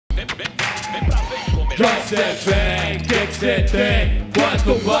De onde cê vem? Que cê tem?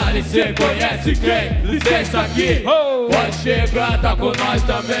 Quanto vale? Cê conhece quem? Licença aqui, pode chegar, tá com nós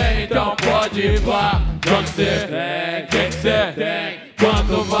também, então pode ir pá. De onde cê vem? Que cê tem?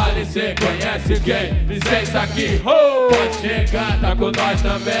 Quanto vale? Cê conhece quem? Licença aqui, pode chegar, tá com nós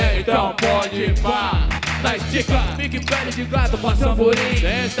também, então pode ir pá. Na estica, fique pele de gato, passamburim.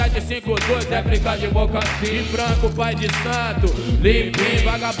 752 é brincar de mocassim. Branco, pai de santo, limpinho.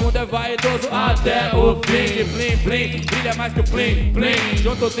 Vagabundo é vaidoso até o fim. Plim, plim, brilha mais que o plim, plim.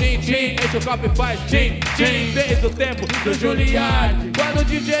 Junto o trim-tim, enche o copo e faz tim, tim. Desde o tempo do Juliard, quando o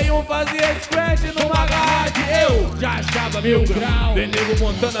DJ 1 fazia scratch numa garagem, eu já achava 1000 graus. Tem nego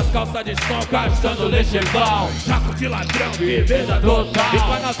montando as calças de som, gastando lechebal. Jaco de ladrão, firmeza total. E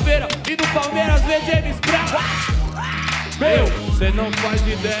vai na feira e no Palmeiras vê James Brown. Meu, cê não faz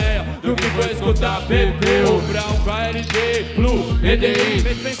ideia do que foi escutar PP, o Brown, KLD, Blue, EDI.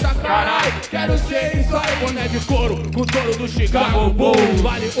 Fez pensar, caralho, quero ser isso aí. Boné de couro, com touro do Chicago Bulls.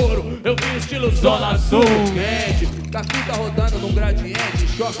 Vale ouro, eu vi estilo Zona Sul. Quente, com a fita rodando num gradiente,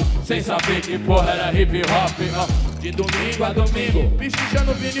 choque, sem saber que porra era hip hop. De domingo a domingo,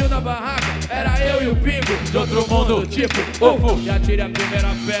 pichichando vinil na barraca, era eu e o Pingo. De outro mundo, tipo UFO. Já tire a primeira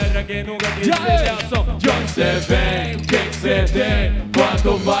pedra, quem nunca quis ser Nelson. De onde cê vem? O que cê tem?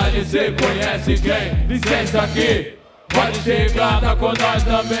 Quanto vale? Cê conhece quem? Licença aqui, pode chegar, tá com nós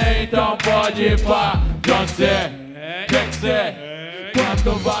também, então pode ir pá. De onde cê? Que cê?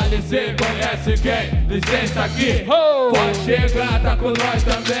 Quanto vale? Cê conhece quem? Licença aqui, pode chegar, tá com nós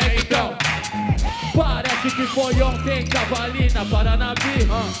também, então. Parece que foi ontem, Cavalina, Paranabi.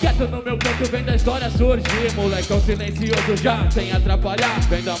 Quieto no meu canto, vem da história surgir. Molecão silencioso já, sem atrapalhar.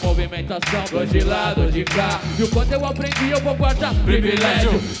 Vem da movimentação, dois de lá, dois de cá. E o quanto eu aprendi eu vou guardar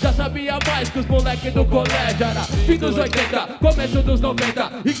privilégio. Já sabia mais que os moleques do colégio. Era fim dos 80, começo dos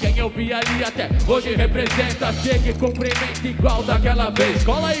 90. E quem eu vi ali até hoje representa. Chega e cumprimenta igual daquela vez.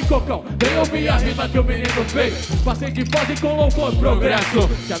 Cola aí, Cocão, vem ouvir a rima que o menino fez. Passei de fase com louvor, progresso.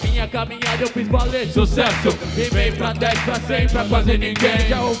 Se a minha caminhada eu fiz valer sucesso, rimei pra 10, pra 100, pra quase ninguém.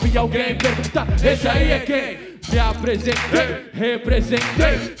 Já ouvi alguém perguntar, esse aí é quem? Me apresentei,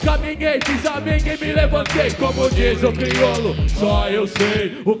 representei, caminhei, fiz a minha e me levantei. Como diz o crioulo, só eu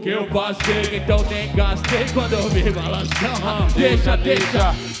sei o que eu passei, então nem gastei quando eu vi balançar. Deixa,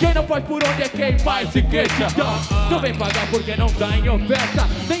 deixa, quem não faz por onde é quem mais se queixa. Não vem pagar porque não tá em oferta,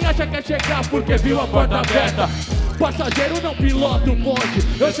 nem acha que é chegar porque viu a porta aberta. Passageiro não pilota o bonde,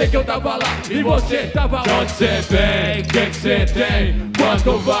 eu sei que eu tava lá e você tava onde? De onde cê vem? Que cê tem?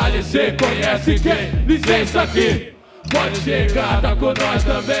 Quanto vale? Cê conhece quem? Licença aqui, pode chegar, tá com nós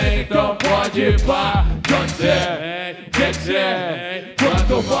também, então pode ir pá. De onde cê vem? Que cê tem?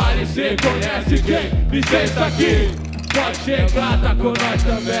 Quanto vale? Cê conhece quem? Licença aqui, pode chegar, tá com nós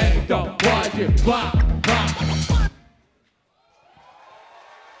também, então pode ir pá.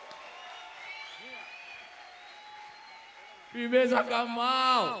 Firmeza,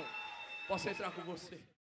 Kamau. Posso entrar com você?